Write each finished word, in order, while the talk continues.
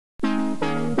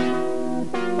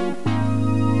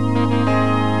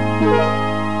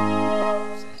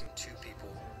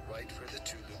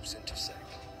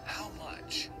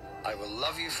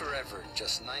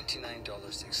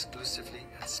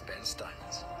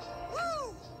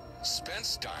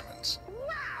Spence Diamonds.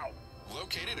 Wow!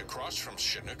 Located across from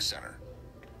Chinook Center.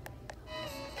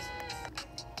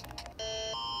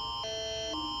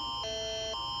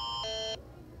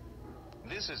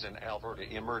 This is an Alberta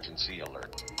emergency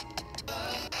alert.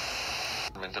 The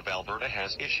government of Alberta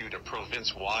has issued a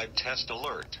province-wide test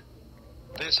alert.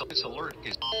 This alert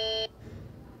is...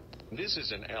 This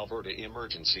is an Alberta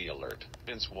emergency alert,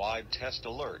 province-wide test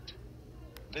alert.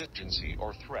 This emergency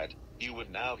or threat, you would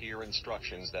now hear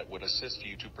instructions that would assist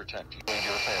you to protect you and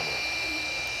your family.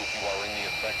 If you are in the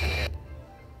affected area,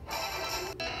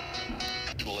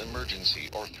 emergency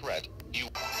or threat, you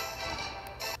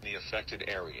in the affected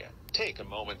area, take a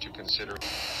moment to consider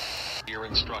your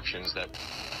instructions that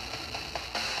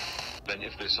then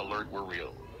if this alert were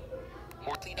real.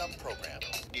 For cleanup program,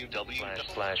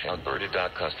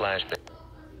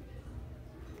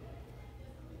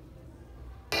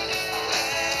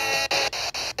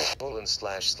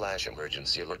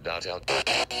 www.alberta.com/emergency alert.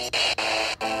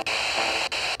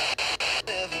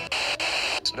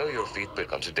 Know your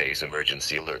feedback on today's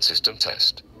emergency alert system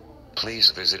test.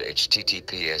 Please visit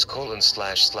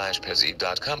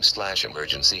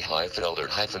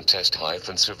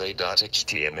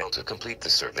https://pezi.com/emergency-alert-test-survey.html to complete the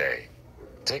survey.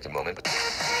 Take a moment.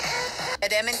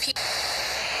 Madame NP.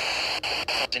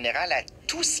 En général, à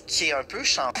tout ce qui est un peu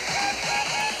chanté.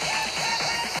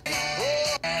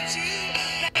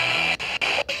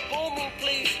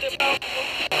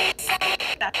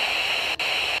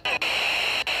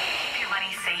 Keep your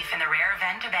money safe in the rare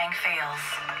event a bank fails.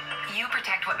 You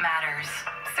protect what matters.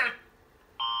 So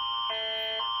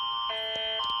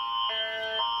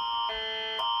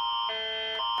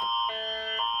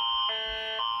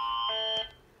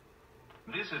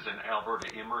This is an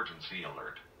Alberta emergency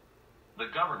alert. The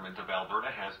government of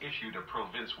Alberta has issued a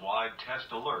province-wide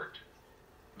test alert.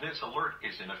 This alert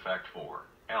is in effect for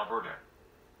Alberta.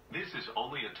 This is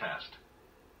only a test.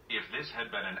 If this had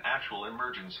been an actual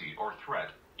emergency or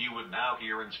threat, you would now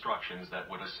hear instructions that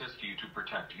would assist you to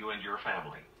protect you and your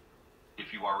family.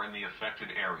 If you are in the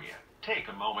affected area, take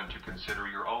a moment to consider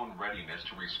your own readiness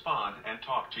to respond and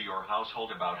talk to your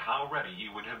household about how ready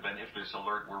you would have been if this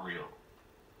alert were real.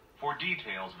 For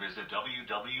details, visit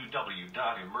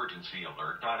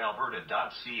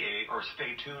www.emergencyalert.alberta.ca or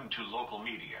stay tuned to local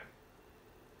media.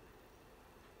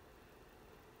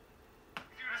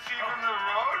 See from the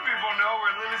road, people know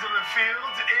where Lilies of the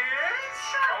Fields is.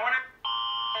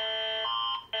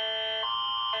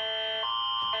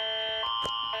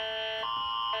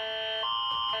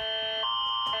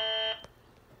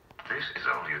 This is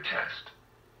only a test.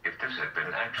 If this had been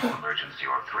an actual emergency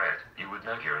or threat, you would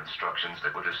now hear instructions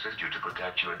that would assist you to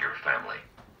protect you and your family.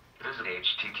 Visit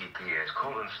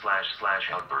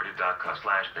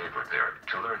https://alberta.com/paper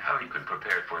to learn how you can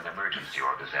prepare for an emergency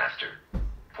or disaster.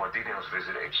 For details,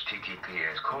 visit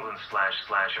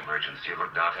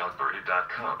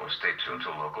https://emergencyalert.alberta.com or stay tuned to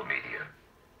local media.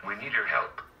 We need your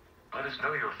help. Let us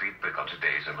know your feedback on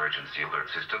today's emergency alert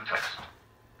system test.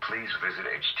 Please visit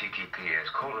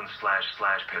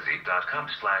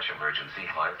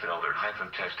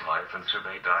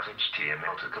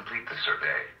https://pezi.com/emergency-alert-test-survey.html to complete the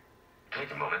survey. Take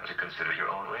a moment to consider your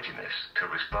own readiness to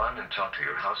respond and talk to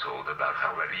your household about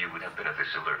how ready you would have been if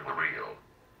this alert were real.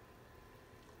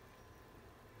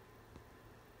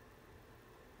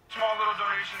 Small little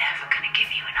donation. never gonna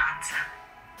give you an answer.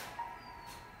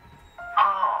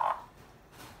 Oh.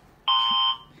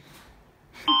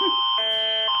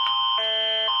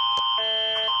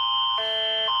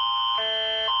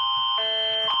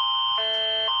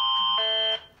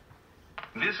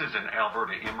 This is an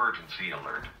Alberta emergency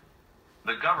alert.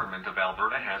 The government of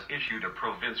Alberta has issued a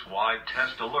province-wide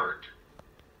test alert.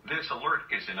 This alert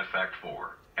is in effect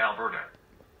for Alberta.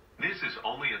 This is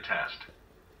only a test.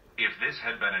 If this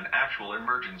had been an actual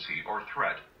emergency or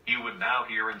threat, you would now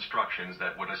hear instructions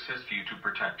that would assist you to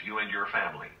protect you and your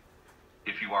family.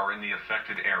 If you are in the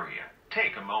affected area,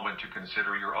 take a moment to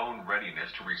consider your own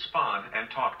readiness to respond and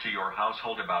talk to your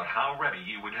household about how ready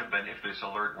you would have been if this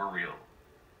alert were real.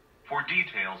 For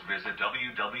details, visit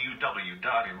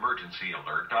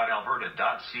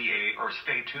www.emergencyalert.alberta.ca or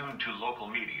stay tuned to local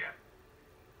media.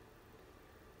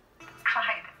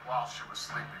 Clyde. While she was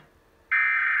sleeping.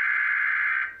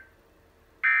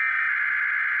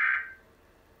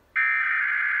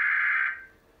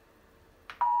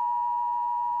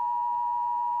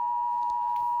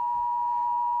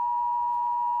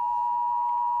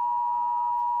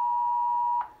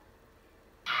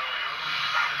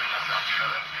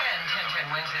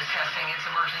 Is testing its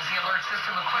emergency alert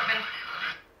system equipment.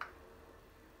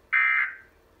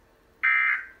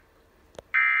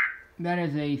 That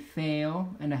is a fail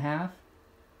and a half.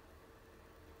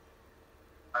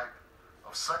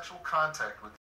 of sexual contact with